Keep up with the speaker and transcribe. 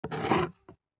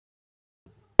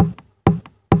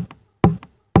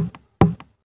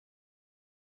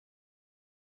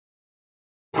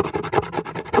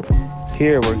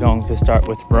Here we're going to start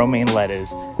with romaine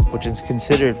lettuce, which is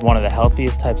considered one of the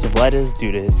healthiest types of lettuce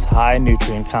due to its high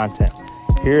nutrient content.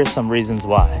 Here are some reasons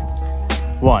why.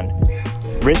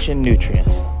 1. Rich in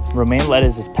nutrients. Romaine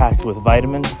lettuce is packed with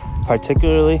vitamins,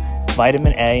 particularly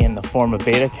vitamin A in the form of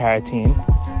beta-carotene,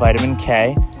 vitamin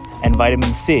K, and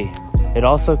vitamin C. It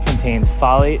also contains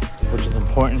folate, which is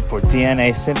important for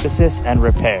DNA synthesis and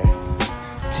repair.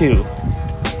 2.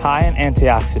 High in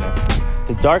antioxidants.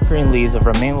 The dark green leaves of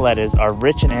romaine lettuce are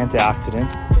rich in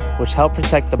antioxidants, which help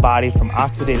protect the body from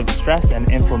oxidative stress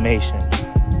and inflammation.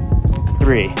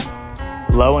 3.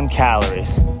 Low in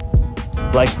calories.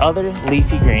 Like other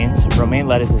leafy greens, romaine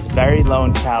lettuce is very low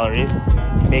in calories,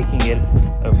 making it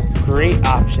a great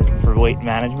option for weight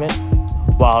management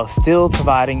while still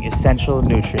providing essential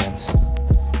nutrients.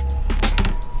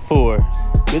 4.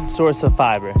 Good source of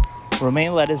fiber.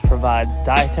 Romaine lettuce provides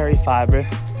dietary fiber,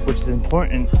 which is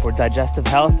important for digestive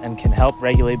health and can help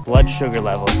regulate blood sugar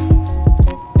levels.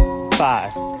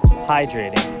 5.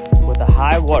 Hydrating. With a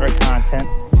high water content,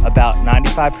 about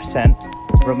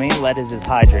 95%, romaine lettuce is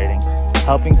hydrating,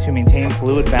 helping to maintain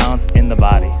fluid balance in the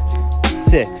body.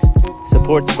 6.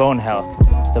 Supports bone health.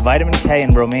 The vitamin K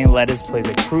in romaine lettuce plays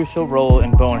a crucial role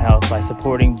in bone health by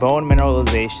supporting bone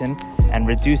mineralization and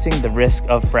reducing the risk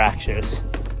of fractures.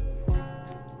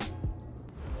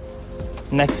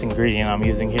 Next ingredient I'm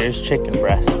using here is chicken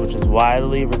breast, which is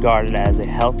widely regarded as a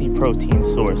healthy protein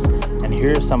source, and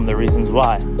here are some of the reasons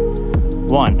why.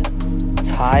 1. It's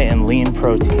high in lean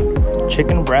protein.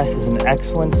 Chicken breast is an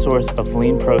excellent source of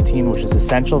lean protein, which is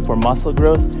essential for muscle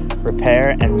growth,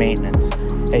 repair, and maintenance.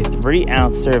 A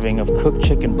 3-ounce serving of cooked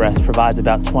chicken breast provides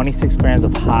about 26 grams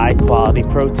of high-quality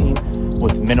protein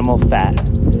with minimal fat.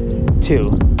 2.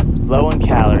 Low in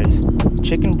calories.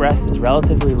 Chicken breast is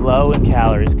relatively low in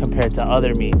calories compared to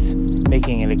other meats,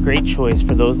 making it a great choice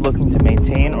for those looking to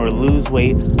maintain or lose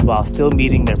weight while still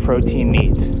meeting their protein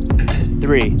needs.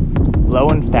 3. Low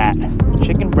in fat.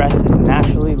 Chicken breast is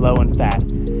naturally low in fat,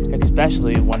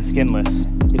 especially when skinless.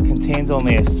 It contains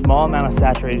only a small amount of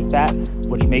saturated fat,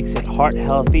 which makes it heart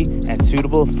healthy and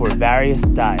suitable for various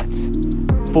diets.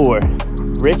 4.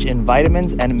 Rich in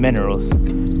vitamins and minerals.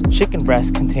 Chicken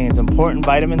breast contains important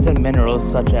vitamins and minerals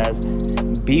such as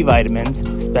B vitamins,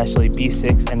 especially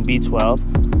B6 and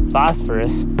B12,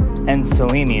 phosphorus, and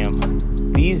selenium.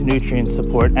 These nutrients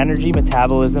support energy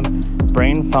metabolism,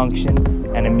 brain function,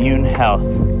 and immune health.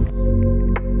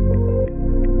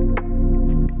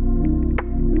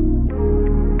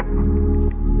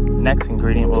 Next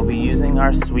ingredient we'll be using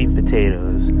are sweet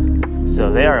potatoes. So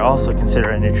they are also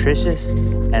considered a nutritious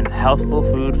and healthful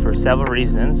food for several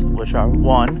reasons, which are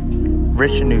 1.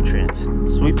 Rich in nutrients.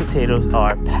 Sweet potatoes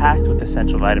are packed with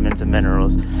essential vitamins and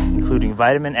minerals, including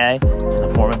vitamin A in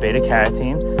the form of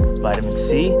beta-carotene, vitamin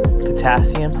C,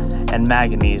 potassium, and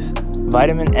manganese.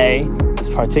 Vitamin A is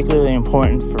particularly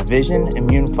important for vision,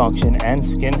 immune function, and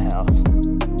skin health.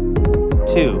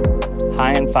 2.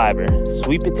 High in fiber.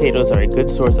 Sweet potatoes are a good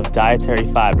source of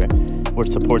dietary fiber, which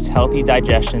supports healthy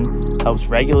digestion, helps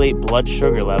regulate blood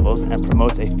sugar levels, and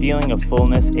promotes a feeling of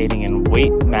fullness, aiding in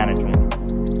weight management.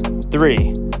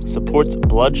 3. Supports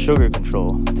blood sugar control.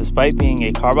 Despite being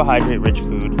a carbohydrate-rich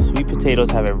food, sweet potatoes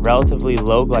have a relatively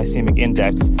low glycemic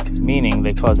index, meaning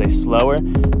they cause a slower,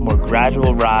 more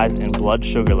gradual rise in blood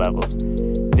sugar levels.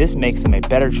 This makes them a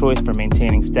better choice for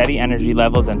maintaining steady energy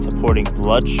levels and supporting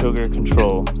blood sugar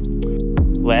control.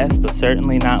 Last but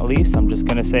certainly not least, I'm just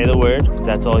going to say the word because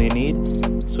that's all you need.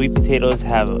 Sweet potatoes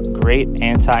have great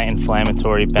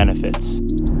anti-inflammatory benefits.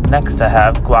 Next I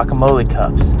have guacamole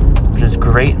cups, which is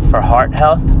great for heart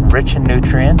health, rich in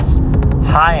nutrients,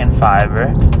 high in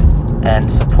fiber,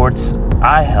 and supports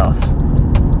eye health.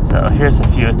 So here's a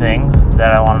few things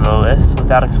that I wanted to list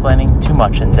without explaining too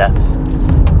much in depth.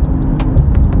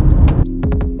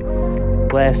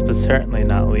 Last but certainly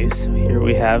not least, here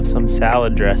we have some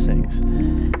salad dressings.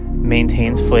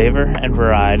 Maintains flavor and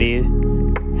variety,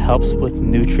 helps with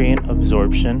nutrient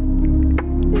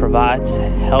absorption, provides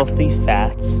healthy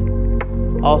fats,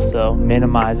 also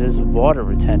minimizes water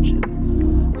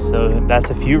retention. So that's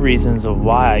a few reasons of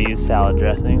why I use salad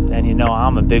dressings, and you know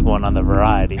I'm a big one on the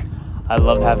variety. I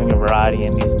love having a variety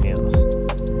in these meals.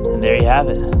 And there you have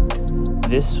it.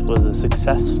 This was a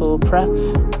successful prep.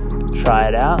 Try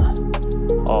it out.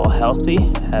 All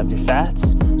healthy, have your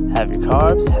fats, have your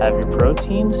carbs, have your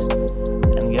proteins,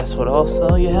 and guess what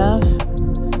also you have?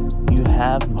 You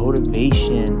have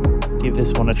motivation. Give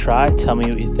this one a try, tell me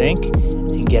what you think,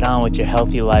 and get on with your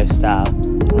healthy lifestyle.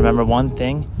 Remember one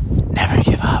thing, never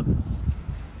give up.